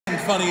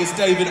funniest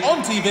David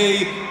on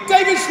TV,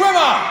 David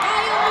Schwimmer!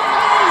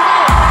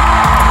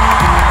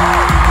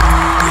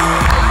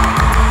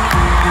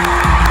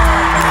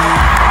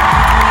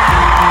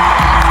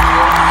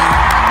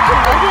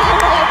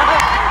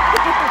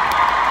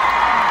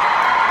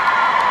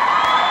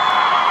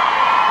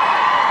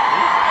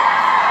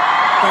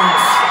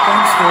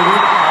 Thanks,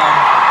 David.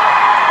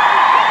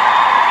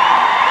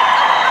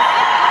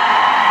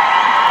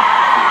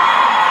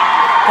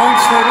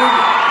 Thanks, David.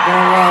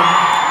 Well,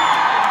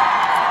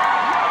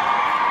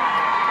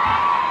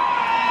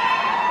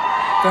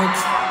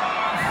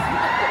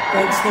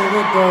 thanks,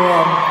 David.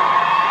 Though,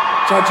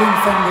 judging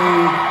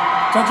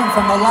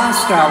from the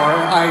last hour,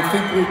 I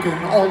think we can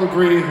all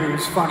agree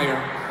who's funnier.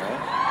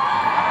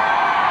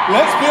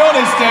 Let's be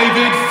honest,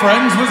 David.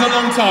 Friends was a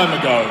long time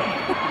ago.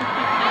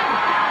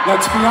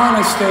 Let's be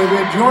honest,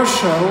 David. Your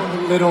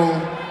show,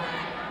 Little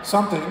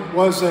Something,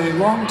 was a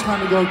long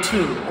time ago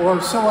too,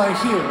 or so I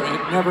hear.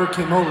 It never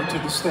came over to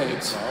the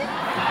States.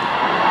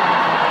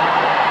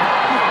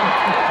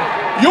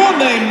 Your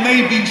name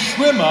may be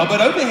Schwimmer,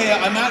 but over here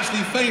I'm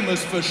actually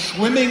famous for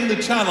swimming the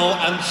Channel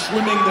and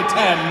swimming the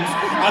Thames,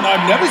 and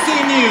I've never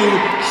seen you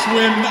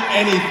swim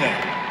anything.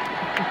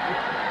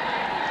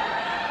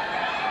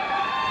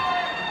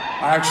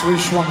 I actually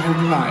swum here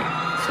tonight,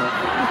 so...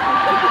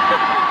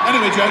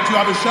 Anyway, Joe, do you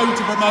have a show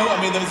to promote?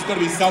 I mean, there's got to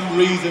be some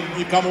reason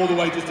you come all the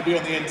way just to be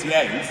on the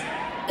NTAs.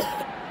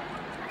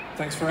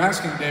 Thanks for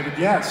asking, David.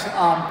 Yes,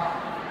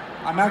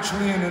 I'm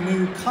actually in a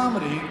new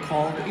comedy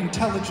called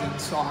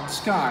Intelligence on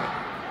Sky.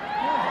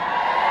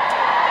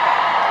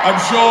 I'm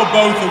sure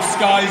both of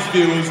Sky's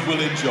viewers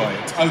will enjoy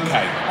it.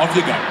 Okay, off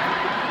you go.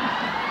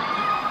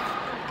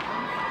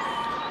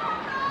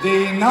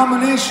 The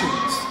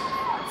nominations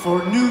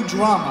for new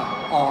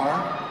drama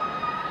are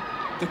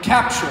The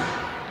Capture,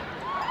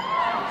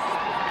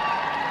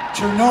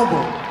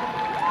 Chernobyl,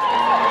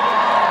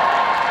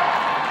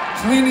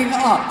 Cleaning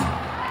Up,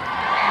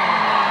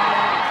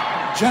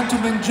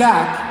 Gentleman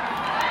Jack,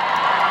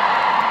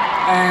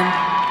 and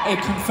A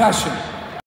Confession.